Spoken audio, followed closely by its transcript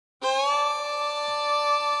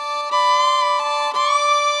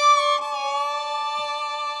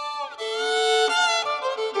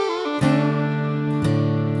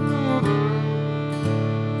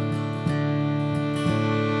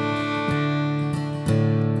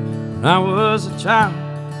When I was a child,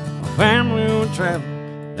 my family would travel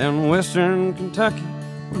down western Kentucky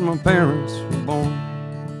where my parents were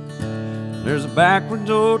born. There's a backwoods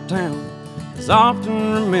old town that's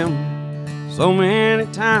often remembered so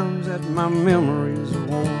many times that my memories are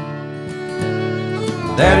worn.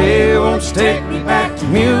 Daddy, won't you take me back to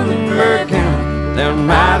Muhlenberg County, down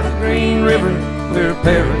by the Green River where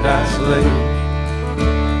paradise lay?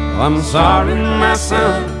 Oh, I'm sorry, my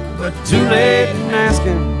son, but too late in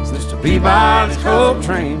asking. Mr. Peabody's coal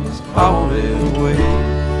train has hauled it away.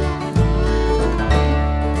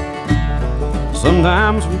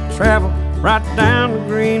 Sometimes we travel right down the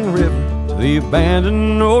Green River to the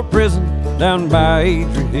abandoned old prison down by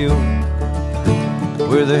Airdrie Hill,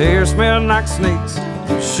 where the air smelled like snakes.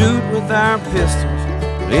 We shoot with our pistols,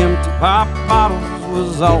 but empty pop bottles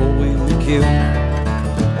was all we would kill.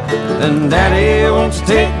 Then Daddy, won't you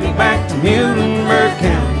take me back to Muhlenberg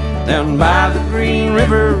County, down by the Green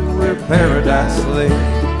River where paradise lay?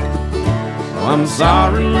 Oh, I'm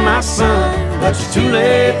sorry, my son, but you're too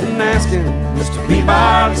late in asking. Mr.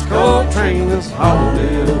 Peabody's coal train has hauled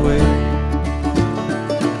it away.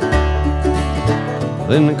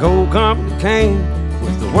 Then the coal company came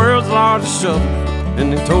with the world's largest shovel,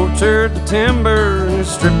 and they tortured the timber and they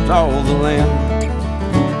stripped all the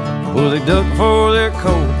land. Well, they dug for their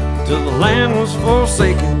coal till the land was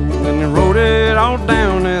forsaken, and they wrote it all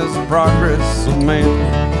down as the progress of man.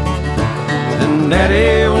 Then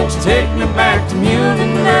Daddy, won't you take me back to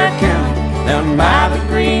Muhlenberg County, down by the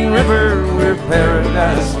Green River where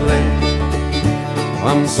paradise lay?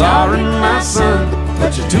 Well, I'm sorry, my son,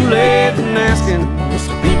 but you're too late in asking.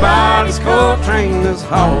 Mr. Peabody's coal train has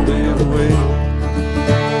hauled it away.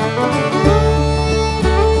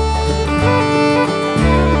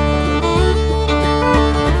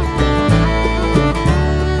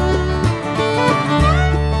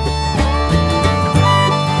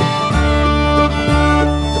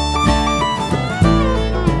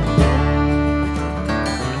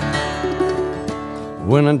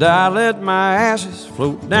 When I die, let my ashes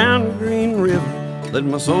float down the Green River. Let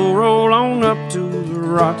my soul roll on up to the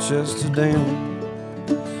Rochester Dam.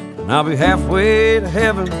 And I'll be halfway to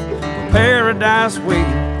heaven, where paradise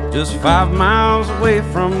waiting, just 5 miles away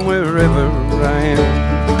from wherever I am.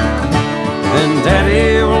 And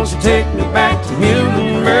Daddy, won't you take me back to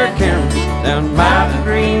Muhlenberg County, down by the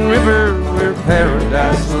Green River where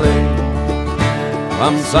paradise lay?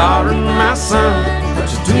 I'm sorry, my son,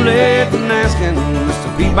 but you're too late in asking. Mr.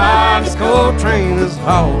 Peabody's coal train has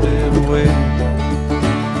hauled it away.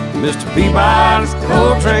 Mr. Peabody's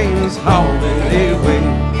coal train has hauled it away.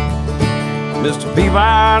 Mr.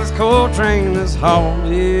 Peabody's coal train has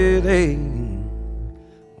hauled it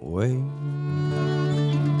away.